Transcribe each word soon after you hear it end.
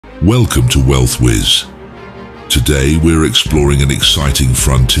Welcome to WealthWiz. Today we're exploring an exciting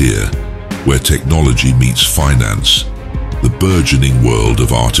frontier where technology meets finance, the burgeoning world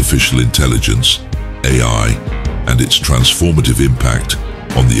of artificial intelligence, AI, and its transformative impact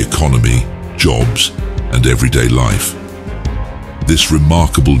on the economy, jobs, and everyday life. This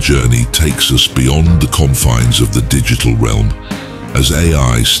remarkable journey takes us beyond the confines of the digital realm as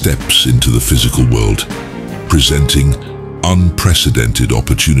AI steps into the physical world, presenting unprecedented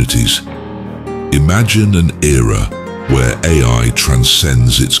opportunities. Imagine an era where AI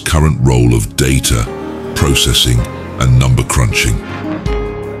transcends its current role of data processing and number crunching.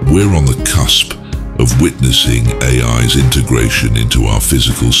 We're on the cusp of witnessing AI's integration into our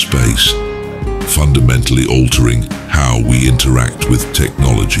physical space, fundamentally altering how we interact with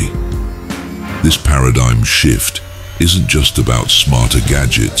technology. This paradigm shift isn't just about smarter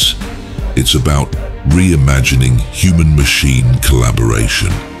gadgets, it's about reimagining human-machine collaboration.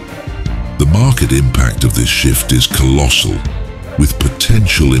 The market impact of this shift is colossal, with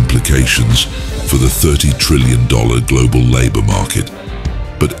potential implications for the $30 trillion global labor market.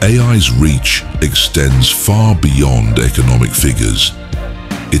 But AI's reach extends far beyond economic figures.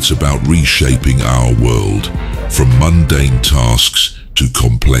 It's about reshaping our world, from mundane tasks to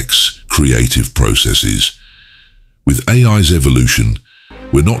complex creative processes. With AI's evolution,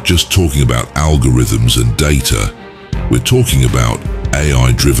 we're not just talking about algorithms and data, we're talking about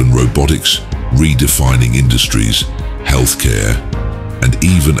AI-driven robotics, redefining industries, healthcare, and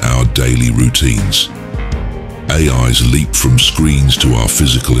even our daily routines. AI's leap from screens to our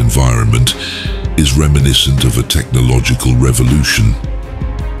physical environment is reminiscent of a technological revolution,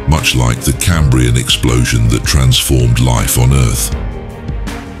 much like the Cambrian explosion that transformed life on Earth.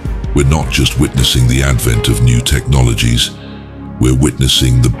 We're not just witnessing the advent of new technologies, we're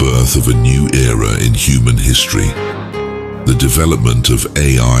witnessing the birth of a new era in human history. The development of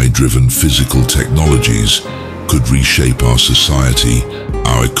AI-driven physical technologies could reshape our society,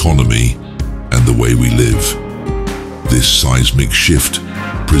 our economy, and the way we live. This seismic shift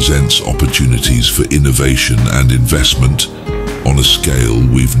presents opportunities for innovation and investment on a scale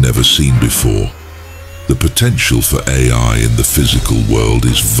we've never seen before. The potential for AI in the physical world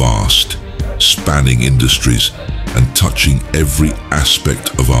is vast, spanning industries and touching every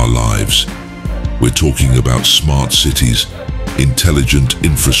aspect of our lives. We're talking about smart cities, intelligent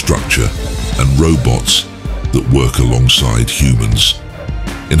infrastructure, and robots that work alongside humans,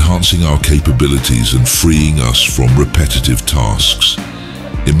 enhancing our capabilities and freeing us from repetitive tasks.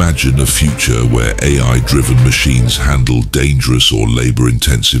 Imagine a future where AI-driven machines handle dangerous or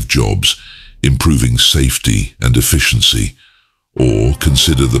labor-intensive jobs, improving safety and efficiency. Or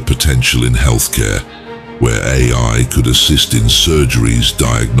consider the potential in healthcare, where AI could assist in surgeries,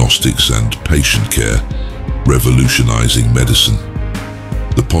 diagnostics, and patient care, revolutionizing medicine.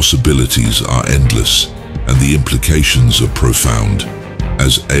 The possibilities are endless, and the implications are profound.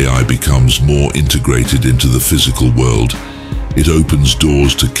 As AI becomes more integrated into the physical world, it opens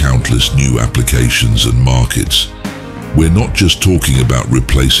doors to countless new applications and markets. We're not just talking about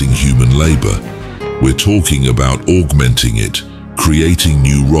replacing human labor, we're talking about augmenting it, creating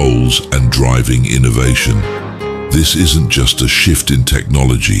new roles and driving innovation. This isn't just a shift in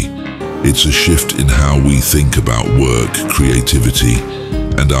technology, it's a shift in how we think about work, creativity,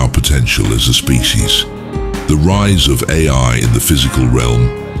 and our potential as a species. The rise of AI in the physical realm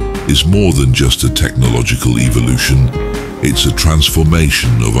is more than just a technological evolution, it's a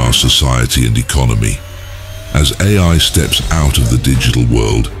transformation of our society and economy. As AI steps out of the digital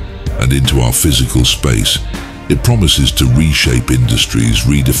world and into our physical space, it promises to reshape industries,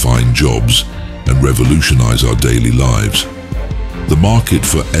 redefine jobs, and revolutionize our daily lives. The market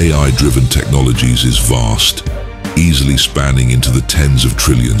for AI-driven technologies is vast, easily spanning into the tens of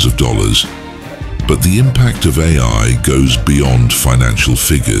trillions of dollars. But the impact of AI goes beyond financial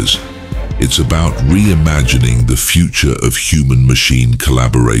figures. It's about reimagining the future of human-machine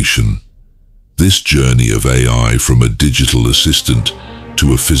collaboration. This journey of AI from a digital assistant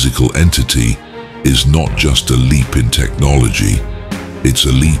to a physical entity is not just a leap in technology, it's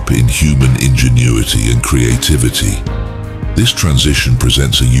a leap in human ingenuity and creativity. This transition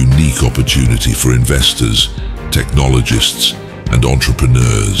presents a unique opportunity for investors, technologists, and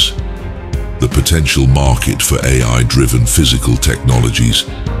entrepreneurs. The potential market for AI-driven physical technologies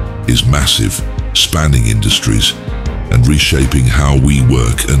is massive, spanning industries and reshaping how we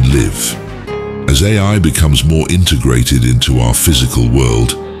work and live. As AI becomes more integrated into our physical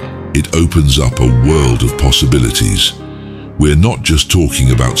world, it opens up a world of possibilities. We're not just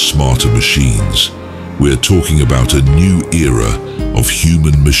talking about smarter machines, we're talking about a new era of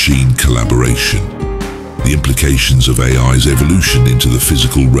human-machine collaboration. The implications of AI's evolution into the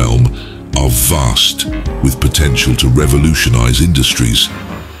physical realm are vast, with potential to revolutionize industries,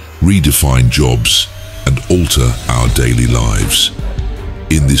 redefine jobs, and alter our daily lives.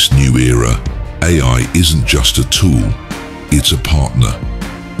 In this new era, AI isn't just a tool, it's a partner.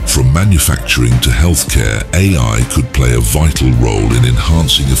 From manufacturing to healthcare, AI could play a vital role in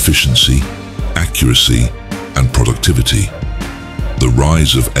enhancing efficiency, accuracy, and productivity. The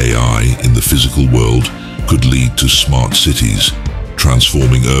rise of AI in the physical world could lead to smart cities,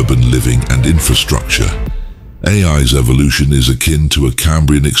 transforming urban living and infrastructure. AI's evolution is akin to a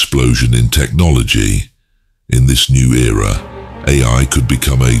Cambrian explosion in technology. In this new era, AI could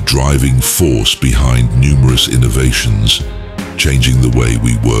become a driving force behind numerous innovations, changing the way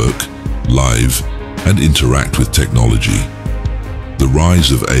we work, live, and interact with technology. The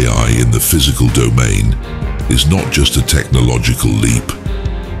rise of AI in the physical domain is not just a technological leap,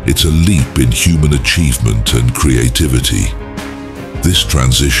 it's a leap in human achievement and creativity. This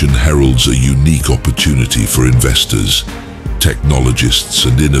transition heralds a unique opportunity for investors, technologists,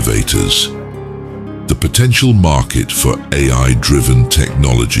 and innovators. The potential market for AI-driven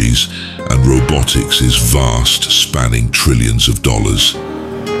technologies and robotics is vast, spanning trillions of dollars.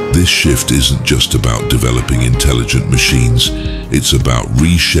 This shift isn't just about developing intelligent machines, it's about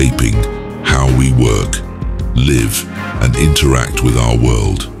reshaping how we work, live, and interact with our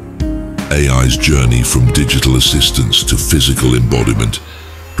world. AI's journey from digital assistance to physical embodiment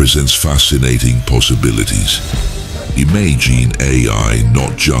presents fascinating possibilities. Imagine AI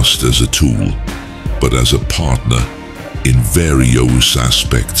not just as a tool, but as a partner in various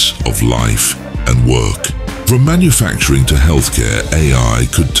aspects of life and work. From manufacturing to healthcare, AI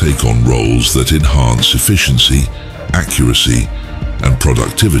could take on roles that enhance efficiency, accuracy, and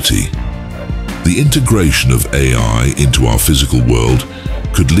productivity. The integration of AI into our physical world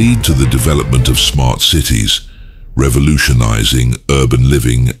could lead to the development of smart cities, revolutionizing urban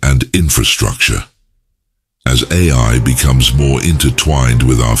living and infrastructure. As AI becomes more intertwined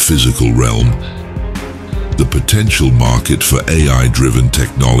with our physical realm, the potential market for AI-driven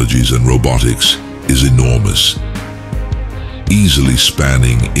technologies and robotics is enormous, easily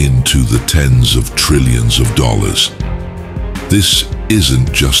spanning into the tens of trillions of dollars. This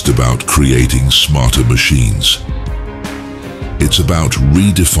isn't just about creating smarter machines. It's about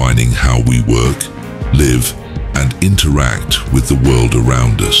redefining how we work, live, and interact with the world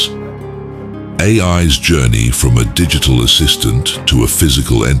around us. AI's journey from a digital assistant to a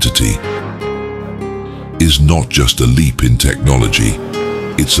physical entity is not just a leap in technology,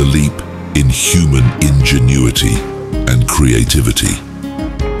 it's a leap in human ingenuity and creativity.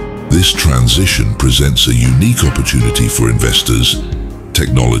 This transition presents a unique opportunity for investors,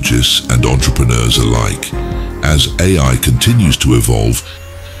 technologists, and entrepreneurs alike. As AI continues to evolve,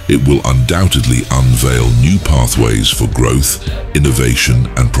 it will undoubtedly unveil new pathways for growth, innovation,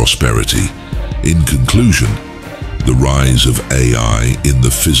 and prosperity. In conclusion, the rise of AI in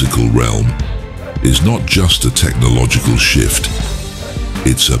the physical realm is not just a technological shift,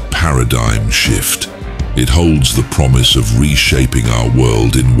 it's a paradigm shift. It holds the promise of reshaping our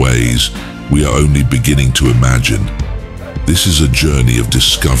world in ways we are only beginning to imagine. This is a journey of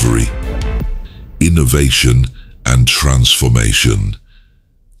discovery, innovation, and transformation.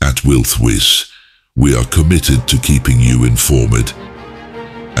 At WealthWiz, we are committed to keeping you informed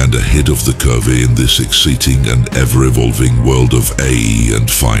and ahead of the curve in this exciting and ever-evolving world of AI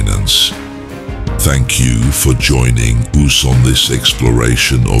and finance. Thank you for joining us on this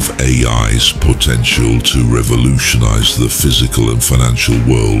exploration of AI's potential to revolutionize the physical and financial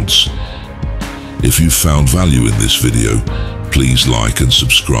worlds. If you found value in this video, please like and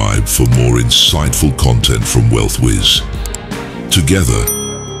subscribe for more insightful content from WealthWiz. Together,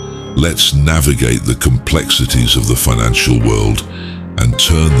 let's navigate the complexities of the financial world and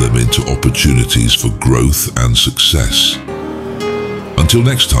turn them into opportunities for growth and success. Until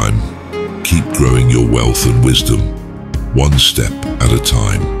next time, keep growing your wealth and wisdom, one step at a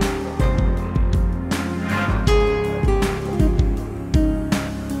time.